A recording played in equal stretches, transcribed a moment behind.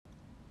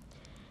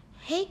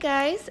Hey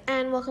guys,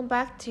 and welcome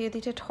back to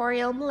the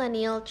Tutorial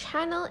Millennial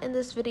channel. In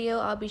this video,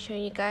 I'll be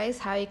showing you guys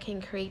how you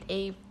can create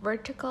a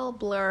vertical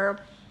blur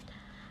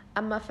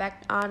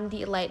effect on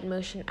the Alight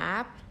Motion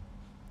app.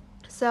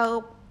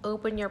 So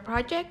open your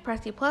project, press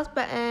the plus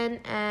button,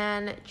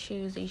 and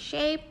choose a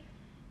shape.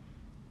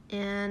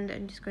 And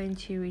I'm just going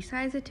to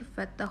resize it to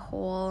fit the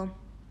whole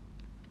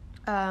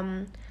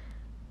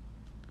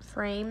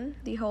frame,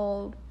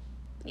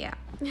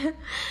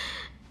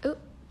 Ooh.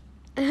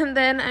 And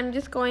then I'm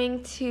just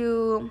going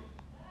to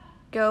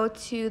go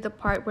to the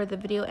part where the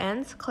video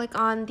ends, click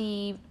on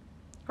the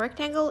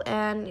rectangle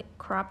and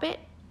crop it.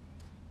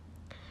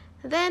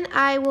 Then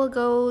I will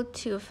go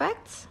to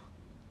Effects,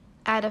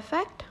 Add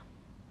Effect,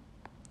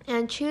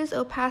 and choose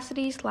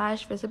Opacity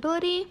 /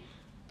 Visibility.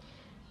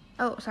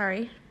 Oh,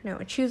 sorry, no,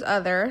 choose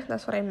Other,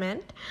 that's what I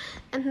meant.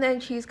 And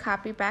then choose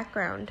Copy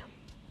Background.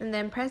 And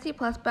then press the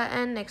plus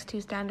button next to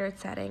Standard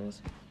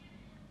Settings.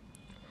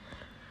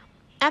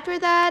 After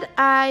that,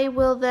 I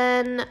will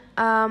then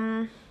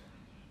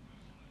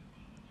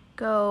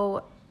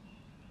go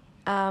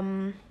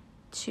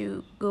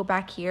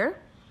back here,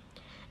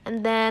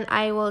 and then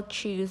I will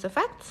choose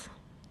Effects,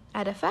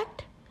 Add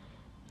Effect,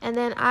 and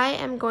then I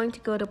am going to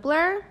go to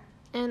Blur,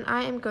 and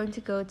I am going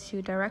to go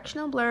to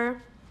Directional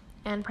Blur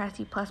and press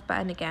the plus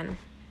button again.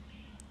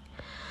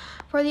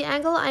 For the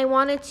angle, I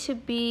want it to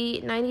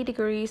be 90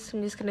 degrees, so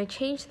I'm just going to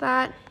change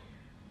that.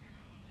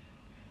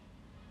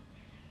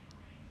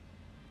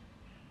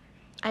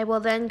 I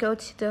will then go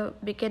to the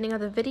beginning of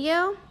the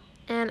video,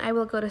 and I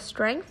will go to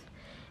Strength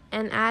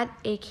and add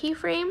a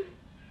keyframe,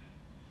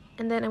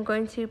 and then I'm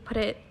going to put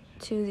it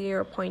to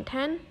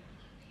 0.10.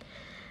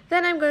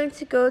 Then I'm going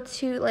to go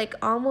to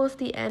almost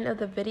the end of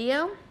the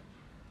video,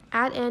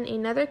 add in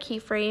another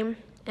keyframe,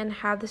 and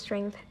have the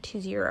strength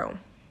to 0.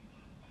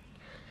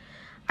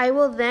 I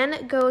will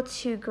then go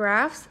to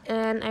Graphs,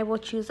 and I will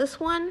choose this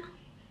one,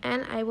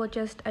 and I will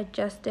just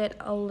adjust it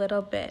a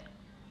little bit.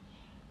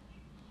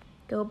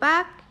 Go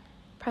back,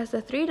 press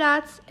the 3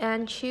 dots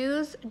and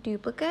choose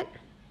Duplicate.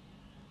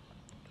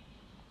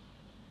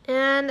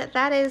 And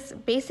that is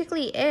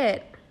basically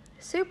it.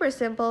 Super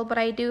simple, but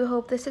I do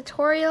hope this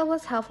tutorial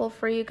was helpful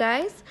for you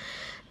guys.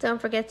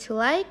 Don't forget to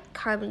like,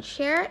 comment,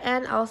 share,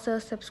 and also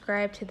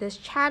subscribe to this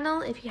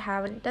channel if you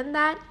haven't done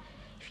that.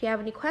 If you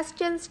have any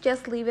questions,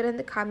 just leave it in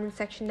the comment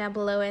section down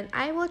below and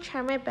I will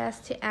try my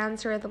best to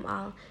answer them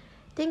all.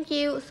 Thank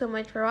you so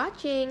much for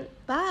watching.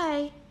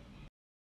 Bye!